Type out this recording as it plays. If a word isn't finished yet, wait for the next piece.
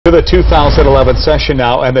To the 2011 session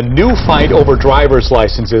now, and the new fight over driver's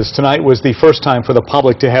licenses. Tonight was the first time for the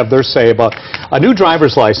public to have their say about a new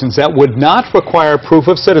driver's license that would not require proof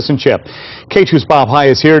of citizenship. K2's Bob High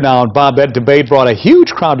is here now, and Bob, that debate brought a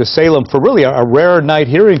huge crowd to Salem for really a rare night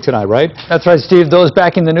hearing tonight, right? That's right, Steve. Those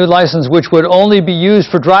backing the new license, which would only be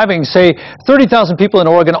used for driving, say 30,000 people in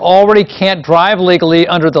Oregon already can't drive legally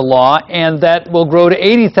under the law, and that will grow to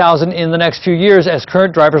 80,000 in the next few years as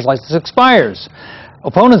current driver's license expires.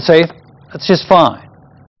 Opponents say that's just fine.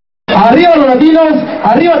 Arriba los latinos,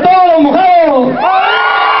 arriba todos los mojados!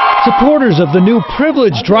 Supporters of the new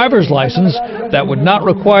privileged driver's license that would not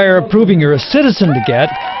require proving you're a citizen to get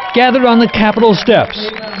gathered on the Capitol steps.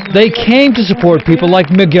 They came to support people like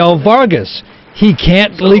Miguel Vargas. He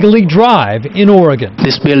can't legally drive in Oregon.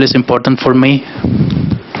 This bill is important for me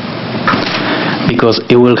because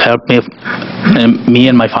it will help me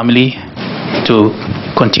and my family to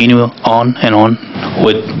continue on and on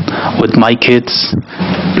with my kids,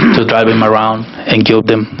 to drive them around and give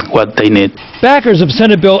them what they need. Backers of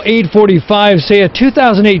Senate Bill 845 say a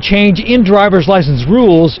 2008 change in driver's license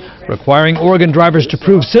rules requiring Oregon drivers to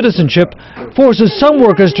prove citizenship forces some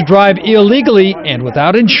workers to drive illegally and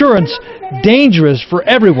without insurance, dangerous for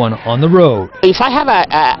everyone on the road. If I have a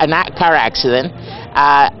car accident,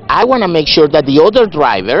 I want to make sure that the other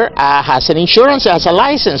driver has an insurance, has a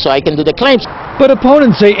license, so I can do the claims. But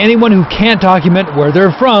opponents say anyone who can't document where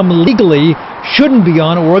they're from legally shouldn't be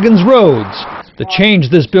on Oregon's roads. The change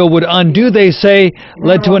this bill would undo, they say,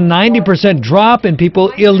 led to a 90% drop in people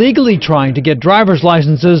illegally trying to get driver's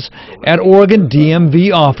licenses at Oregon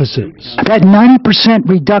DMV offices. That 90%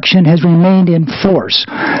 reduction has remained in force.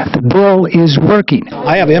 The bill is working.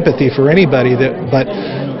 I have empathy for anybody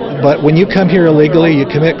but when you come here illegally, you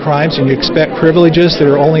commit crimes and you expect privileges that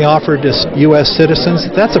are only offered to U.S. citizens,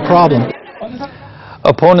 that's a problem.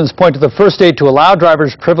 Opponents point to the first state to allow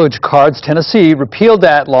drivers privilege cards. Tennessee repealed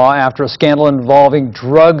that law after a scandal involving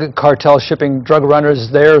drug cartel shipping drug runners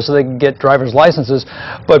there so they can get driver's licenses.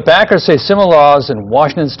 But backers say similar laws in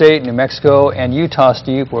Washington State, New Mexico, and Utah,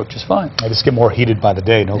 Steve, work just fine. They just get more heated by the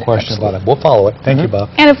day, no question about it. We'll follow it. Thank you, Bob.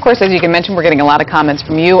 And of course, as you can mention, we're getting a lot of comments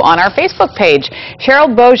from you on our Facebook page. Cheryl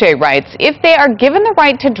Boget writes, if they are given the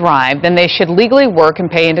right to drive, then they should legally work and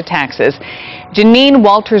pay into taxes. Janine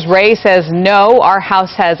Walters-Ray says, no, our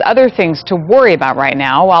house has other things to worry about right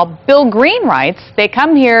now. While Bill Green writes, they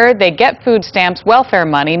come here, they get food stamps, welfare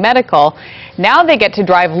money, medical. Now they get to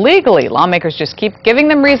drive legally. Lawmakers just keep giving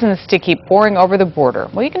them reasons to keep pouring over the border.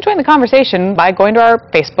 Well, you can join the conversation by going to our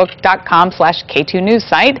facebook.com/K2 News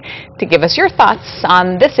site to give us your thoughts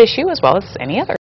on this issue as well as any other.